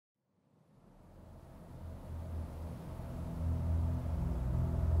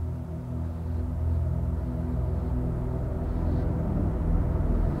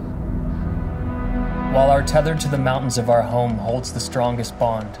While our tether to the mountains of our home holds the strongest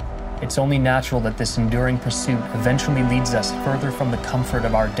bond, it's only natural that this enduring pursuit eventually leads us further from the comfort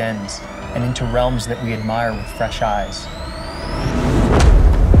of our dens and into realms that we admire with fresh eyes.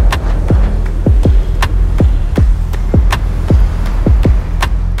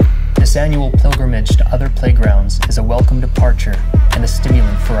 This annual pilgrimage to other playgrounds is a welcome departure and a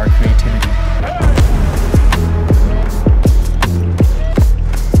stimulant for our creativity.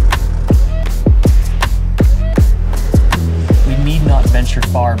 We need not venture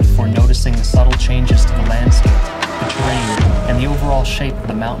far before noticing the subtle changes to the landscape, the terrain, and the overall shape of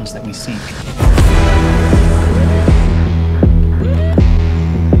the mountains that we seek.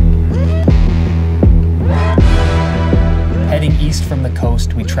 Heading east from the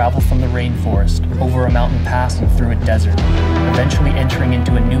coast, we travel from the rainforest, over a mountain pass and through a desert, eventually entering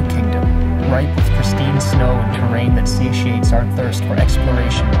into a new kingdom, ripe with pristine snow and terrain that satiates our thirst for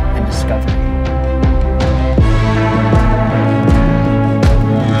exploration and discovery.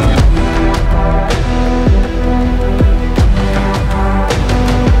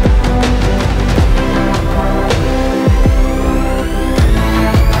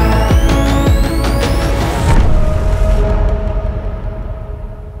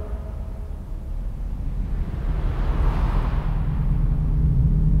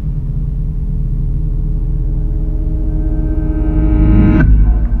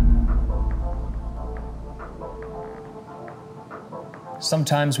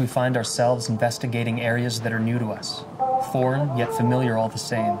 Sometimes we find ourselves investigating areas that are new to us, foreign yet familiar all the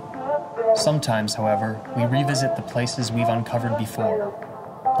same. Sometimes, however, we revisit the places we've uncovered before,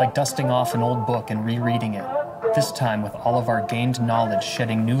 like dusting off an old book and rereading it, this time with all of our gained knowledge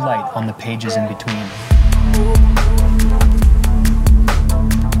shedding new light on the pages in between.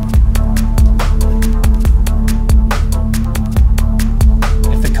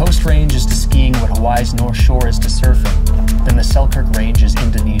 If the Coast Range is to skiing what Hawaii's North Shore is to surfing, then the Selkirk Range is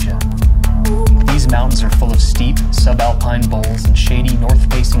Indonesia. These mountains are full of steep, subalpine bowls and shady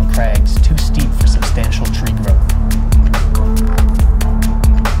north-facing crags too steep for substantial tree growth.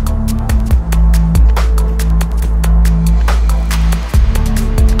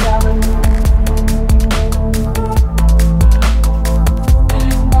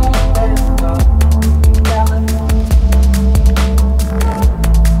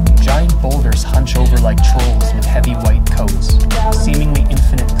 Giant boulders hunch over like trolls with heavy white coats. Seemingly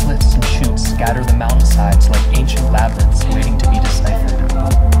infinite cliffs and chutes scatter the mountainsides like ancient labyrinths waiting to be deciphered.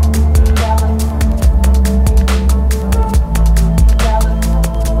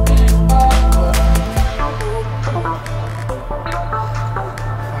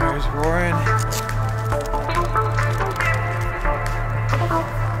 Fire's roaring.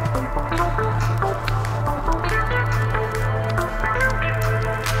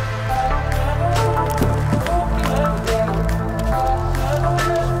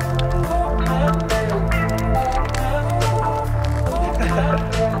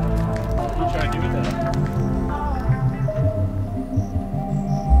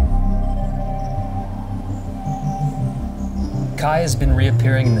 Kai has been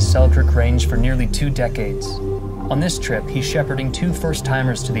reappearing in the Selkirk Range for nearly 2 decades. On this trip, he's shepherding 2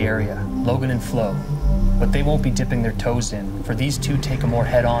 first-timers to the area, Logan and Flo. But they won't be dipping their toes in, for these two take a more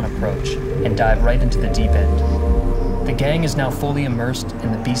head-on approach and dive right into the deep end. The gang is now fully immersed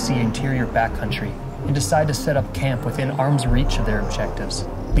in the BC interior backcountry and decide to set up camp within arm's reach of their objectives,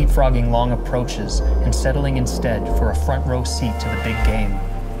 leapfrogging long approaches and settling instead for a front-row seat to the big game.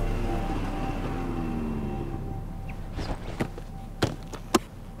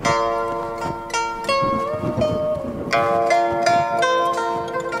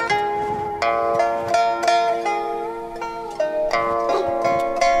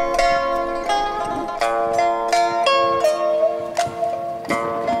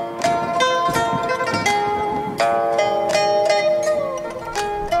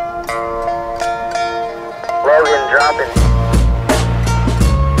 Logan dropping.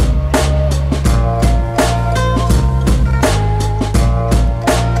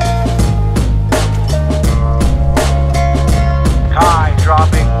 Kai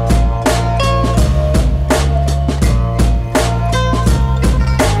dropping.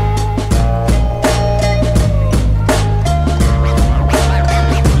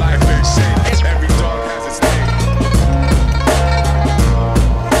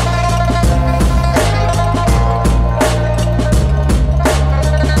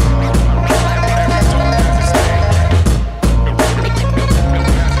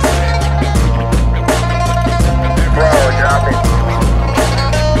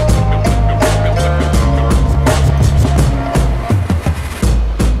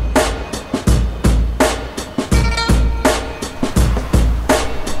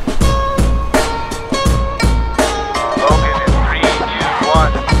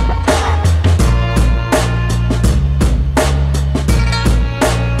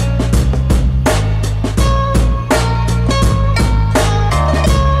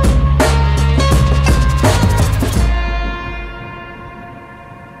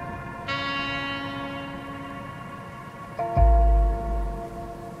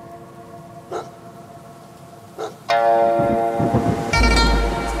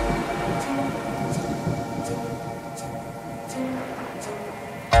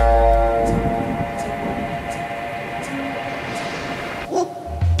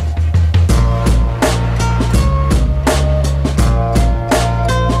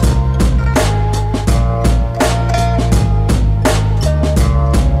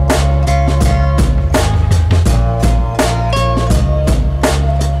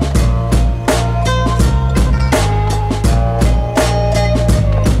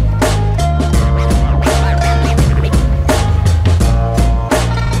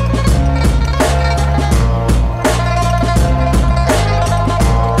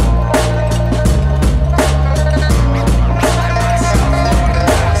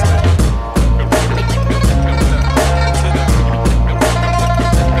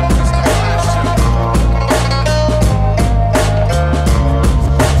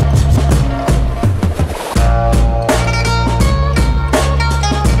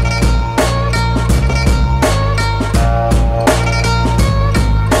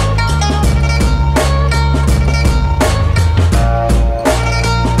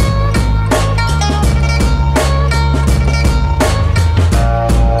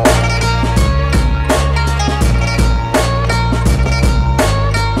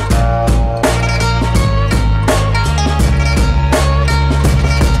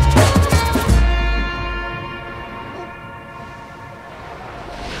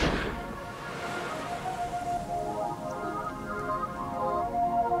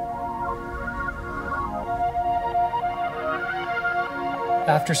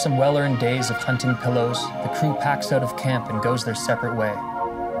 After some well-earned days of hunting pillows, the crew packs out of camp and goes their separate way.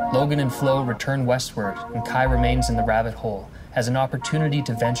 Logan and Flo return westward, and Kai remains in the rabbit hole as an opportunity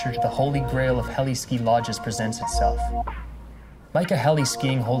to venture to the holy grail of heli-ski lodges presents itself. Micah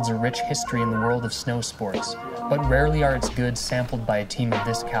heli-skiing holds a rich history in the world of snow sports, but rarely are its goods sampled by a team of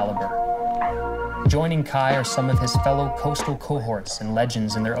this caliber. Joining Kai are some of his fellow coastal cohorts and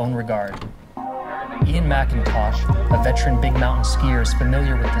legends in their own regard. Ian McIntosh, a veteran big mountain skier, is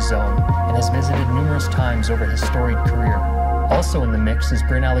familiar with the zone and has visited numerous times over his storied career. Also in the mix is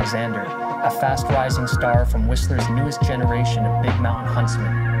Bryn Alexander, a fast-rising star from Whistler's newest generation of big mountain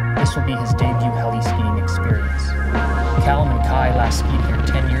huntsmen. This will be his debut heli-skiing experience. Callum and Kai last skied here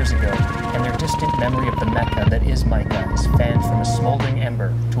 10 years ago, and their distant memory of the Mecca that is Micah is fanned from a smoldering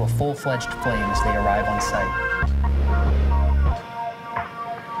ember to a full-fledged flame as they arrive on site.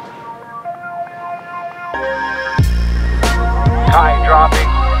 Kai dropping.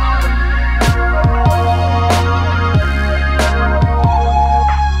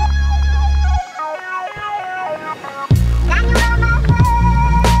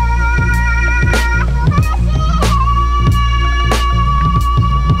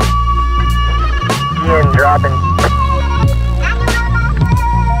 Ian dropping.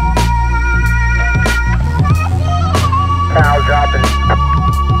 Kyle dropping.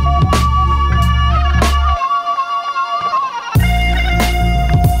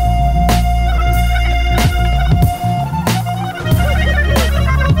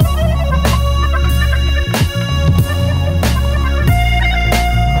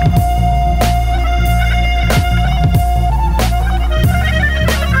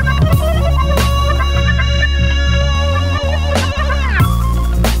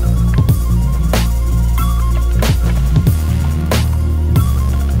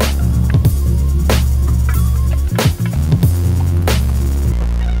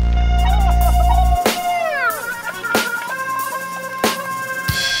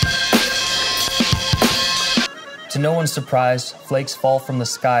 To no one's surprise, flakes fall from the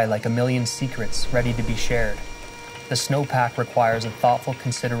sky like a million secrets ready to be shared. The snowpack requires a thoughtful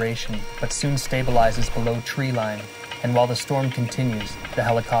consideration, but soon stabilizes below tree line, and while the storm continues, the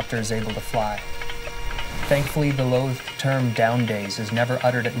helicopter is able to fly. Thankfully, the loathed term down days is never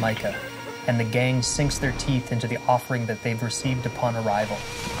uttered at Micah, and the gang sinks their teeth into the offering that they've received upon arrival.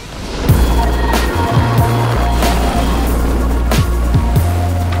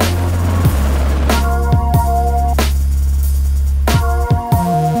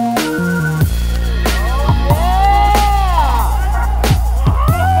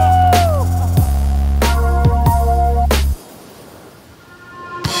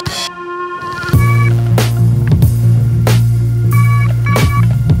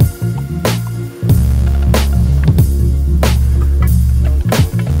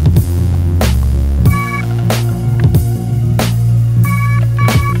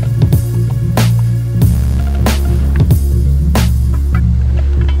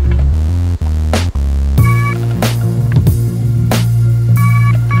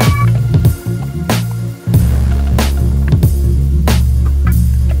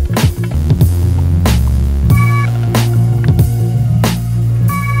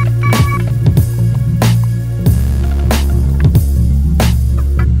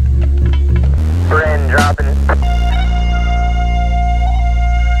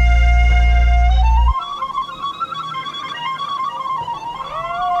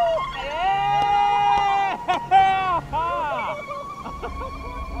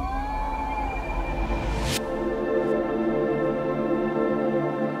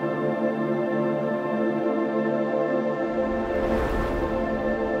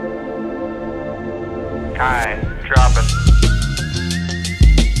 Kai dropping.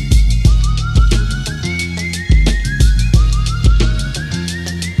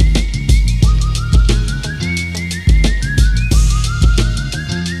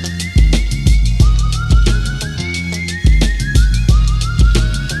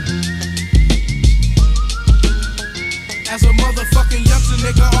 As a motherfucking youngster,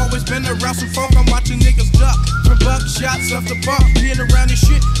 nigga, always been around some folk. I'm watching niggas duck from buckshots off the bump. Being around this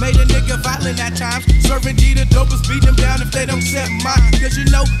shit made a nigga violent at times. Serving D the dopest, beat them down if they don't set mine. Cause you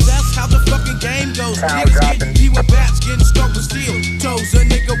know that's how the fucking game goes. Niggas getting beat with bats, getting stuck with steel toes. A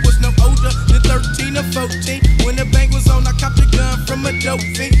nigga was no older than 13 or 14. When the bang was on, I copped a gun from a dope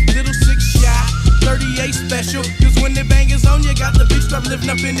fiend. Little 6 shot, 38 special. Cause when the bang is on, you got the bitch start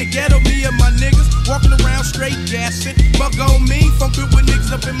living up in the ghetto. Me and my niggas walking around straight gassing. Mug on me, funkin' with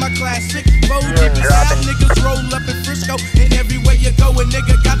niggas up in my classic. Fold niggas out, niggas roll up in Frisco. And everywhere you go, a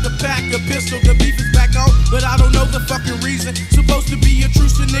nigga got the pack, a pistol. The beef is back on, but I don't know the fucking reason. Supposed to be a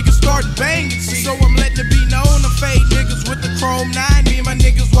my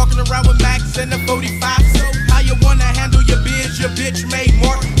niggas walking around with Max and a 45. So how you wanna handle your biz, your bitch made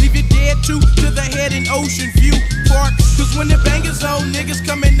mark. Leave it dead too to the head in Ocean View Park. Cause when the bangers on, niggas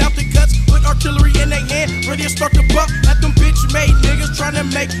coming out the cuts with artillery in their hand, ready to start the buck at them bitch made niggas trying to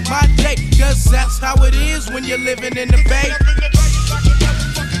make my day. Cause that's how it is when you're living in the Bay.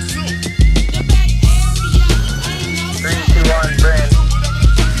 3, 2, 1, Brand.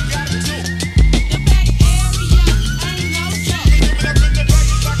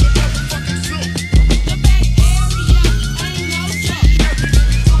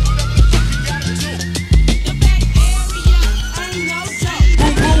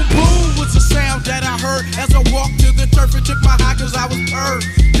 As I walked to the turf and took my high cause I was purred.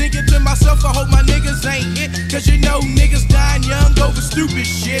 Thinking to myself, I hope my niggas ain't hit. Cause you know niggas dying young over stupid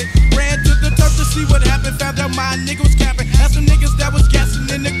shit. Ran to the turf to see what happened. Found out my nigga was capping. Had some niggas that was gassing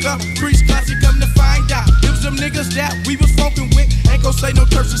in the cup. Priest classy come to find out it was them niggas that we was funkin' with. Ain't gon' say no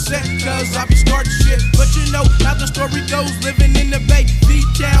turfs are set cause I be starting shit. But you know how the story goes. Living in the Bay,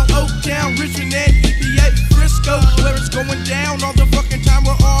 D-Town, Oaktown, Richmond and EPA, Frisco, where it's going down all the fucking time.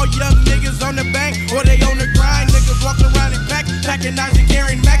 We're all young niggas on the bank or they on the grind. Niggas walking around in pack, packing knives and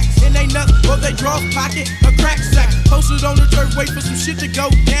carrying max. And they nuts or they draw pocket, a crack sack. Posted on the turf, wait for some shit to go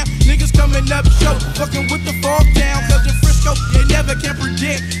down. Niggas coming up show, fucking with the fog down. Cause in Frisco, you never can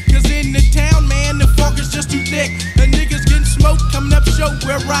predict. Cause in the town, man, the fog is just too thick. The niggas getting smoked, coming up show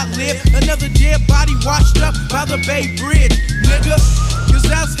where I live. Another dead body washed up by the Bay Bridge, nigga. Cause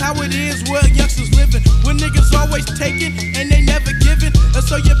that's how it is where youngsters living. When niggas always taking and they never giving. And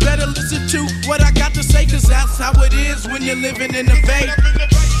so you better listen to what I got to say. Cause that's how it is when you're living in the Bay.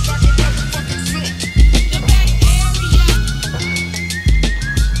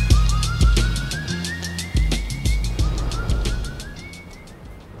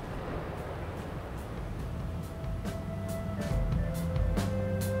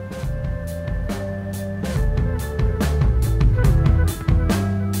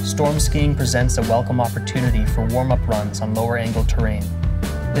 Storm skiing presents a welcome opportunity for warm-up runs on lower angle terrain.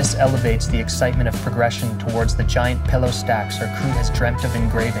 This elevates the excitement of progression towards the giant pillow stacks our crew has dreamt of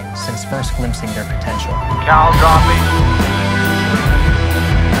engraving since first glimpsing their potential. Cal dropping.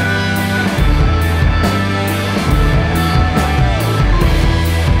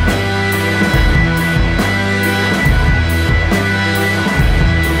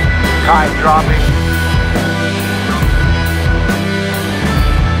 Tide dropping.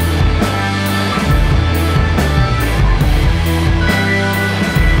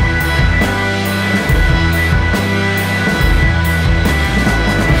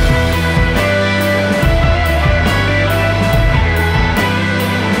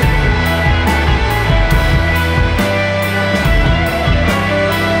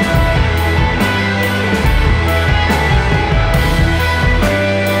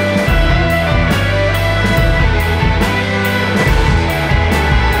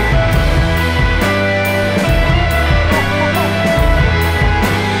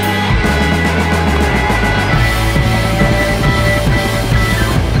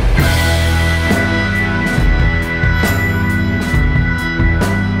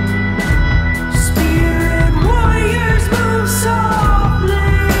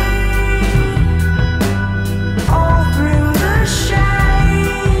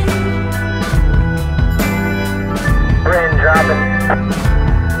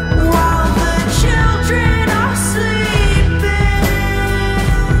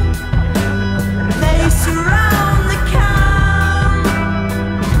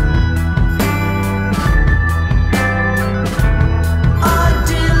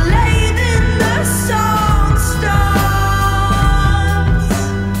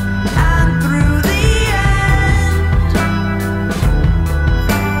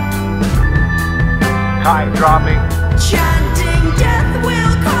 Tide dropping.